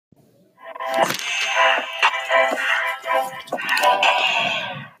So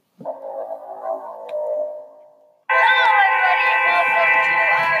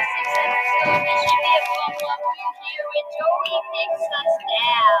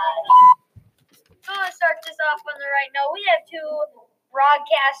let's start this off on the right note. We have two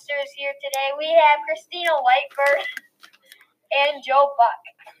broadcasters here today. We have Christina Whitebird and Joe Buck.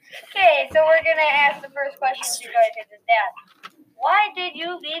 Okay, so we're going to ask the first question to Joey because his dad. Why did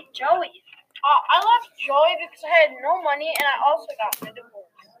you leave Joey? I left Joey because I had no money and I also got a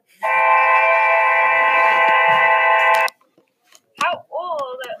divorce. How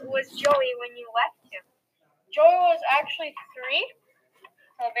old was Joey when you left him? Joey was actually 3.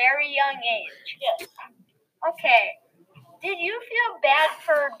 A very young age. Yes. Okay. Did you feel bad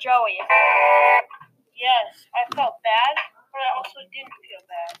for Joey? Yes, I felt bad, but I also didn't feel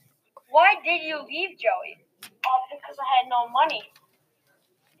bad. Why did you leave Joey? Because I had no money.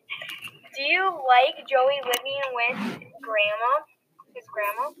 Do you like Joey living with his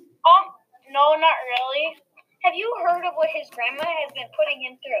grandma? No, not really. Have you heard of what his grandma has been putting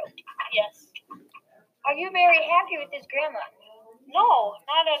him through? Yes. Are you very happy with his grandma? No,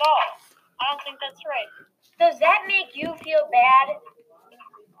 not at all. I don't think that's right. Does that make you feel bad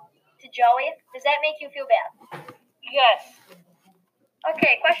to Joey? Does that make you feel bad? Yes.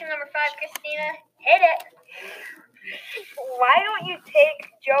 Okay, question number 5, Christina. Hit it. Why don't you take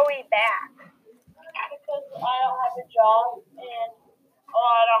Joey back? Because I don't have a job and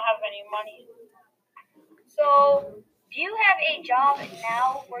I don't have any money. So, do you have a job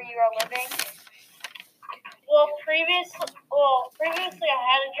now where you are living? Well, previously I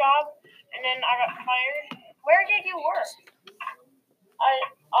had a job and then I got fired. Where did you work?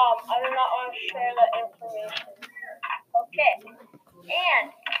 I do not want to share that information. Okay.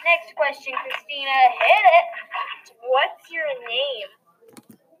 And next question, Christina. Hit it. What's your name?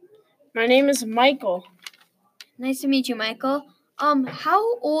 My name is Michael. Nice to meet you, Michael.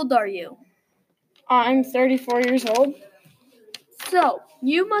 How old are you? I'm 34 years old. So,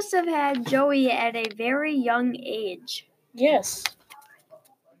 you must have had Joey at a very young age. Yes.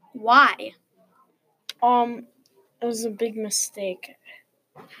 Why? It was a big mistake.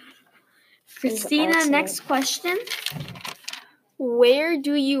 Christina, next question. Where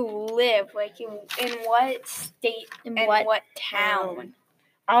do you live? Like, in what state and what town?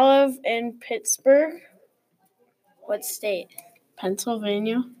 I live in Pittsburgh, What state?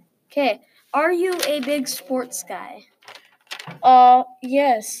 Pennsylvania. Okay. Are you a big sports guy?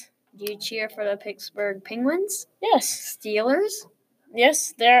 Yes. Do you cheer for the Pittsburgh Penguins? Yes. Steelers?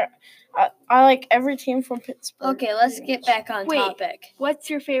 Yes, I like every team from Pittsburgh. Okay, let's get back on topic. What's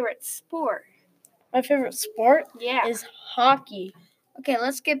your favorite sport? My favorite sport is hockey. Okay,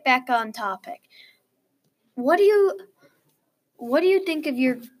 let's get back on topic. What do you think of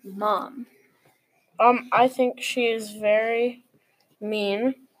your mom? I think she is very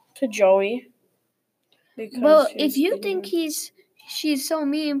mean to Joey. Well, if you think she's so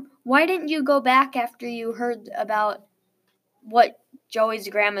mean, why didn't you go back after you heard about what Joey's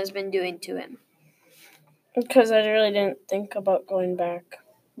grandma's been doing to him? Because I really didn't think about going back.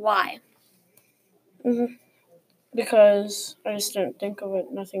 Why? Because I just didn't think of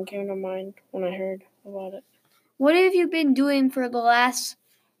it. Nothing came to mind when I heard about it. What have you been doing for the last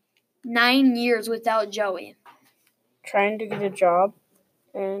 9 years without Joey? Trying to get a job,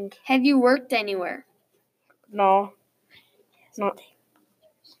 and Have you worked anywhere? no, not.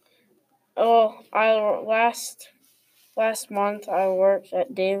 Oh, last month I worked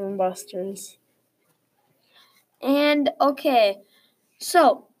at Dave & Buster's. And okay,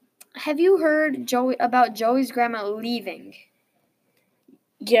 so have you heard about Joey's grandma leaving?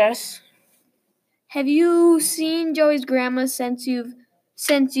 Yes. Have you seen Joey's grandma since you?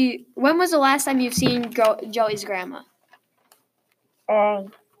 When was the last time you've seen Joey's grandma?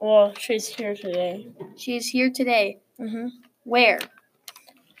 Well, she's here today. She's here today. Mm-hmm. Where?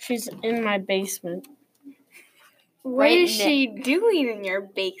 She's in my basement. What is she doing in your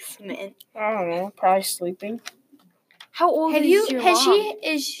basement? I don't know, probably sleeping. How old is your mom?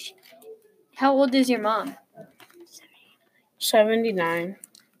 How old is your mom? 79.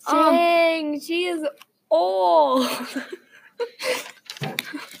 Dang, she is old.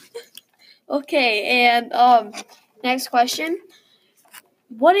 Okay, and next question.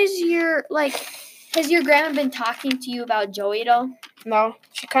 What is has your grandma been talking to you about Joey at all? No,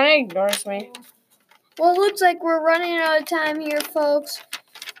 she kind of ignores me. Well, it looks like we're running out of time here, folks.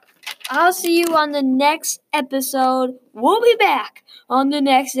 I'll see you on the next episode. We'll be back on the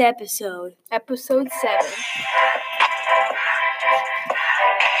next episode. Episode 7.